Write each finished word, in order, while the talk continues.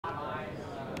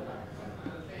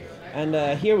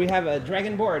And here we have a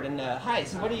DragonBoard. And hi,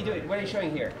 so what are you doing? What are you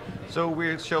showing here? So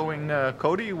we're showing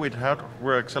Kodi with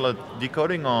hardware accelerated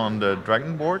decoding on the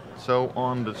DragonBoard. So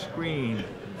on the screen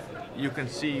you can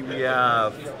see we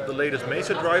have the latest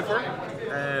Mesa driver,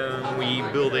 and we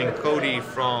building Kodi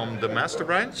from the master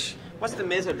branch. What's the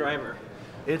Mesa driver?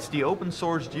 It's the open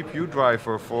source GPU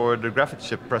driver for the graphics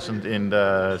chip present in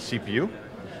the CPU.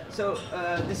 So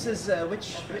this is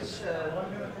this is a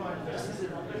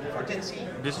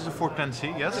 410C? This is a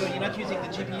 410C, yes. So you're not using the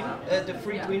GPU, the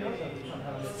freedreno?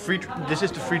 This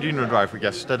is the freedreno driver,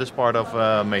 yes. That is part of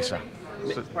Mesa.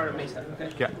 It's part of Mesa, okay.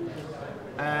 Yeah.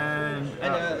 And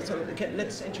so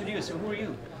let's introduce. So who are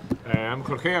you? I'm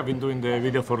Jorge. I've been doing the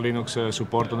video for Linux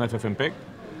support on FFMPEG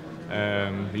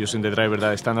using the driver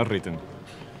that is standard written.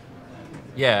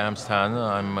 Yeah, I'm Stan.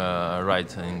 I'm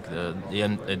writing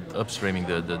upstreaming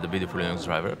the video for Linux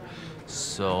driver.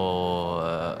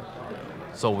 So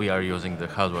we are using the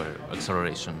hardware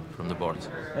acceleration from the board.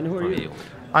 And who are you? Video.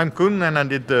 I'm Koen, and I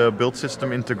did the build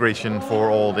system integration for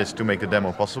all this to make the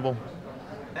demo possible.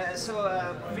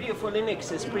 Video for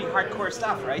Linux is pretty hardcore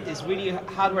stuff, right? It's really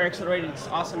hardware accelerated, it's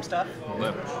awesome stuff.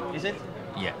 Yep. Is it?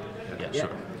 Yeah, sure.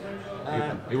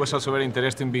 It was also very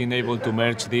interesting being able to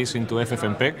merge this into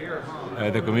FFmpeg.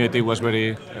 The community was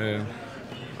very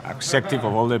accepting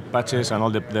of all the patches, and all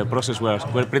the process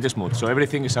were pretty smooth. So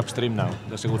everything is upstream now.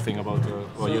 That's a good thing about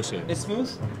what you see. It's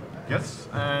smooth? Yes,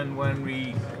 and when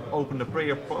we open the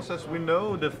prayer process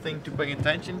window, the thing to pay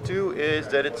attention to is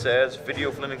that it says video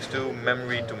of Linux to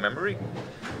memory.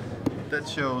 That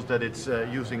shows that it's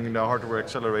using the hardware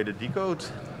accelerated decode.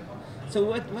 So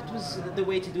what was the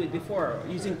way to do it before?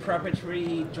 Using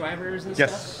proprietary drivers and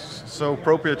Yes, stuff? so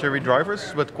proprietary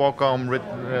drivers, but Qualcomm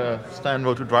Stan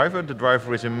wrote a driver. The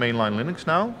driver is in mainline Linux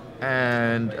now,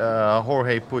 and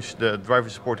Jorge pushed the driver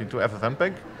support into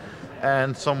FFmpeg.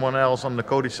 And someone else on the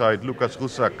Kodi side, Lucas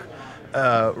Rusak,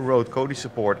 wrote Kodi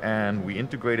support, and we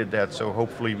integrated that, so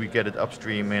hopefully we get it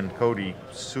upstream in Kodi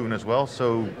soon as well,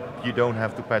 so you don't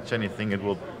have to patch anything, it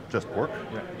will just work.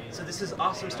 Yeah. So this is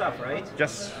awesome stuff, right?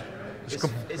 Yes.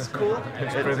 It's cool?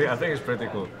 I think it's pretty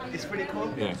cool. It's pretty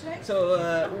cool? Yeah. So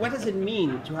what does it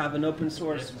mean to have an open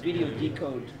source video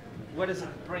decode? What does it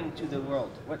bring to the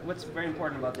world? What's very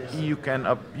important about this? You can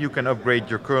upgrade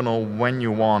your kernel when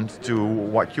you want to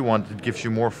what you want. It gives you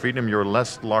more freedom. You're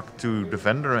less locked to the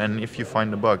vendor, and if you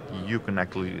find a bug, you can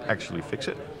actually fix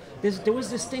it. There was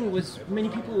this thing with many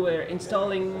people were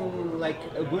installing like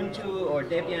Ubuntu or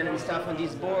Debian and stuff on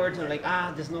these boards, and like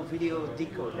there's no video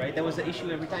decode, right? That was the issue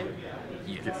every time.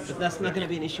 Yes. But that's not going to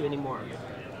be an issue anymore.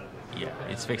 Yeah,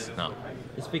 it's fixed now.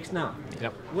 It's fixed now.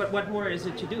 Yep. What more is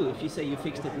it to do if you say you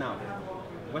fixed it now?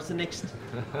 What's the next?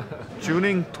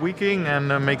 Tuning, tweaking, and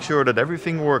make sure that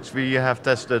everything works. We have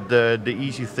tested the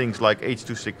easy things like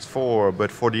H.264, but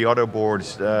for the other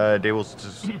boards, they will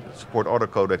support other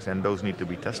codecs, and those need to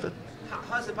be tested.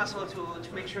 How is it possible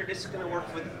to make sure this is going to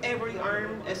work with every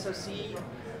ARM SoC?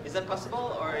 Is that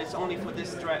possible, or it's only for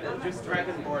this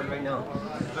DragonBoard right now?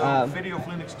 So Video of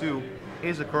Linux 2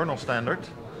 is a kernel standard.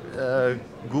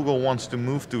 Google wants to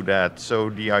move to that, so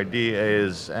the idea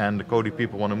is, and the Kodi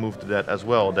people want to move to that as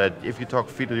well, that if you talk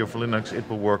video for Linux, it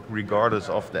will work regardless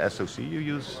of the SoC you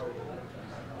use.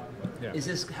 Yeah. Is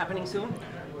this happening soon?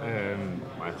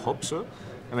 I hope so.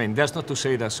 I mean, that's not to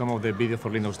say that some of the video for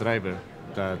Linux driver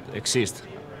that exist,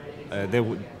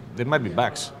 there might be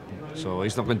bugs. So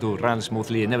it's not going to run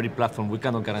smoothly in every platform. We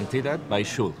cannot guarantee that, but it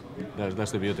should.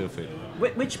 That's the beauty of it.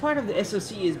 Which part of the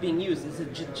SoC is being used? Is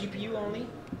it GPU only?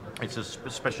 It's a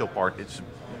special part. It's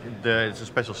a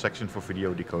special section for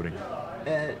video decoding.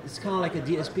 It's kind of like a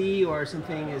DSP or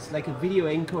something. It's like a video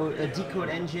decode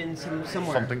engine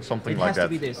somewhere. Something like that. It has to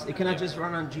be this. It cannot just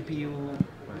run on GPU.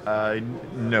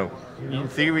 No. In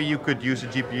theory, you could use a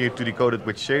GPU to decode it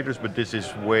with shaders, but this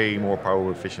is way more power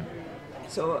efficient.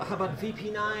 So how about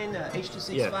VP9,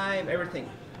 H.265, everything?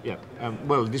 Yeah.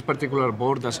 Well, this particular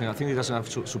board I think it doesn't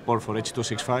have support for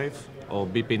H.265 or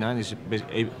BP9. It's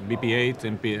BP8,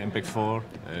 MPEG4,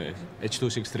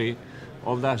 H.263.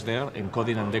 All that's there,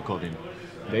 encoding and decoding.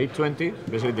 The 820,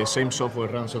 basically the same software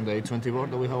runs on the 820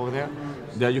 board that we have over there.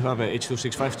 There you have a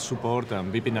H.265 support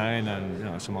and BP9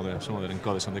 and some other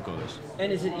encoders and decoders.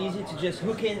 And is it easy to just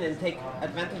hook in and take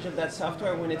advantage of that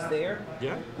software when it's there?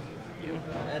 Yeah.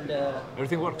 And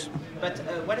everything works. But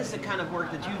what is the kind of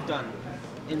work that you've done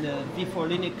in the v4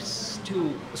 Linux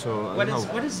 2? So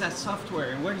what is that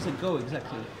software and where does it go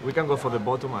exactly? We can go for the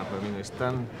bottom up. I mean,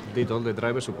 Stan did all the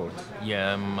driver support.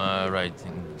 Yeah, I'm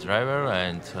writing the driver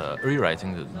and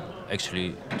rewriting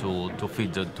actually to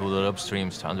fit to the upstream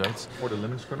standards. For the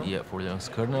Linux kernel? Yeah, for the Linux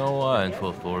kernel and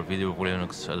for video for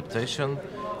Linux adaptation.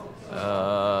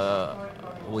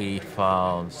 We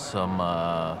found some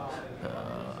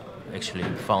actually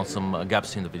found some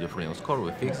gaps in the video for Linux core.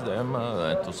 We fixed them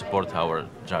to support our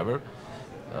driver,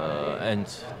 and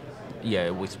yeah,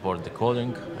 we support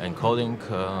decoding and coding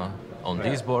on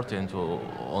this board and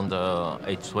on the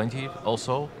H20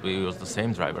 also. We use the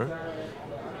same driver.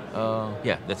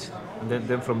 Yeah, that's it.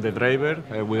 Then from the driver,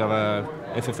 we have a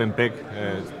FFMPEG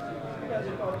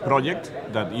project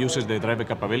that uses the driver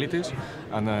capabilities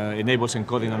and enables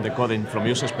encoding and decoding from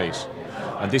user space.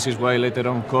 And this is why later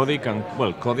on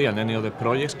Kodi and any other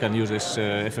projects can use this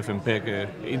FFmpeg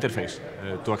interface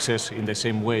to access in the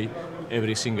same way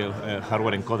every single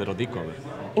hardware encoder or decoder.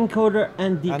 Encoder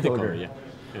and decoder. And decoder, yeah.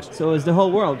 Yes. So is the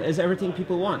whole world, is everything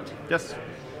people want. Yes.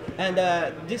 And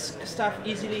this stuff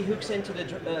easily hooks into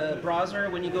the browser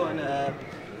when you go on.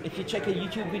 If you check a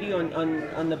YouTube video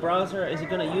on the browser, is it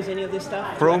going to use any of this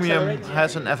stuff? Chromium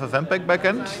has an FFmpeg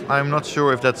backend. I'm not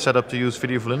sure if that's set up to use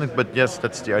video for Linux, but yes,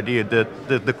 that's the idea. The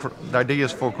idea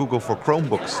is for Google for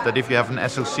Chromebooks, that if you have an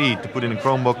SoC to put in a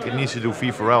Chromebook, it needs to do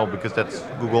v4l because that's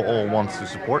Google all wants to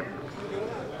support.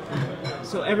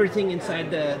 So everything inside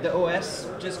the OS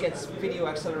just gets video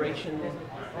acceleration,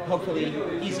 hopefully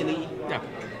easily. Yeah.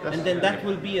 And then that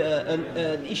will be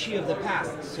an issue of the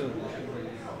past soon.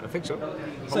 I think so.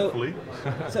 Hopefully.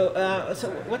 So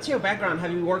what's your background?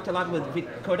 Have you worked a lot with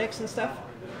codecs and stuff?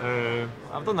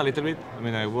 I've done a little bit. I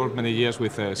mean, I worked many years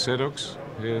with Xerox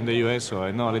here in the US, so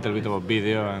I know a little bit about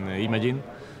video and imaging,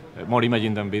 more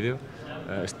imaging than video.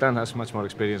 Stan has much more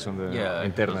experience on the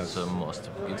internals. Yeah, most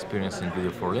experience in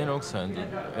video for Linux and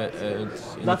in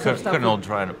Lots of stuff kernel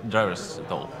drivers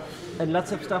at all. And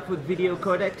lots of stuff with video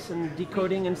codecs and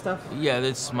decoding and stuff? Yeah,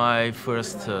 that's my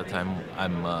first time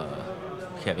I'm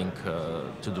having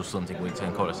to do something with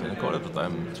encoders and decoders, but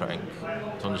I'm trying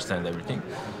to understand everything.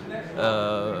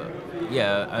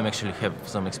 Yeah, I actually have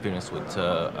some experience with,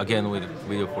 again, with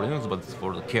video for Linux, but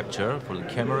for the capture, for the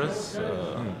cameras,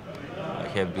 I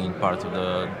have been part of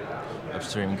the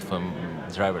upstreaming from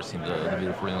drivers in the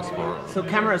video for Linux for... So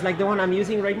cameras like the one I'm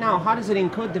using right now, how does it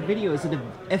encode the video? Is it an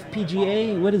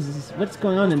FPGA? What is this? What's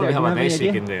going on in there? Probably have an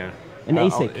ASIC in there. An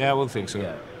ASIC? Yeah, I would think so.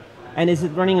 Yeah. And is it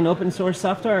running an open source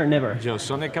software or never? Just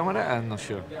Sony camera? I'm not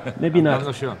sure. Maybe not. I'm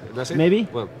not sure. That's it? Maybe?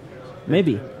 Well,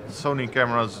 maybe. Sony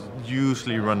cameras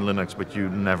usually run Linux, but you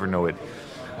never know it.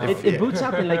 It boots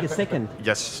up in like a second.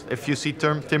 Yes, if you see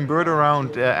Tim Bird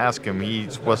around, ask him. He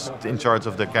was in charge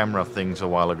of the camera things a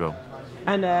while ago.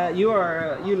 And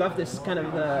you love this kind of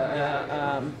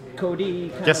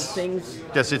Kodi kind of things.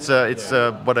 Yes, it's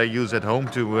what I use at home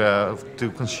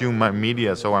to consume my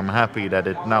media. So I'm happy that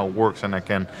it now works, and I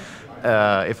can,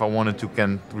 if I wanted to,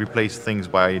 can replace things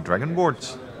by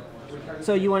DragonBoards.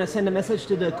 So you want to send a message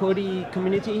to the Kodi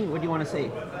community? What do you want to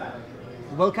say?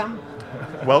 Welcome.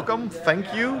 Welcome.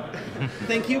 Thank you.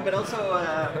 Thank you, but also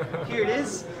here it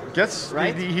is. Yes,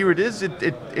 right? Here it is.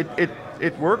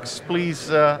 It works. Please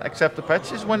accept the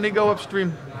patches when they go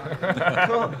upstream.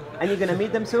 Cool. And you're gonna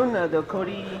meet them soon, the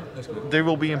Kodi? They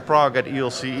will be in Prague at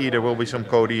ELCE. There will be some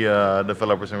Kodi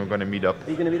developers, and we're going to meet up.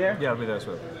 Are you gonna be there? yeah, I'll be there as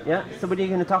well. Yeah. So what are you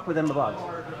gonna talk with them about?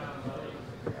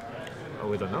 Oh,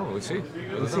 we don't know. We'll see.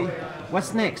 We'll see.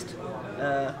 What's next?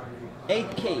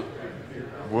 8K.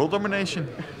 World domination.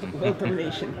 World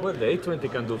domination. Well, the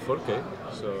A20 can do 4K,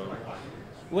 so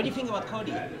What do you think about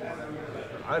Kodi?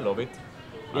 I love it.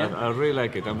 Yeah? I really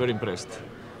like it. I'm very impressed.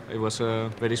 It was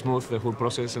very smooth, the whole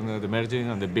process, and the merging,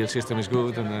 and the build system is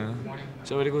good, and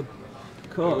so very good.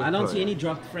 Cool. I don't see any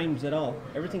dropped frames at all.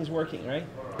 Everything's working, right?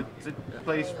 It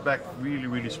plays back really,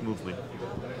 really smoothly.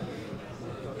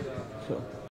 Cool.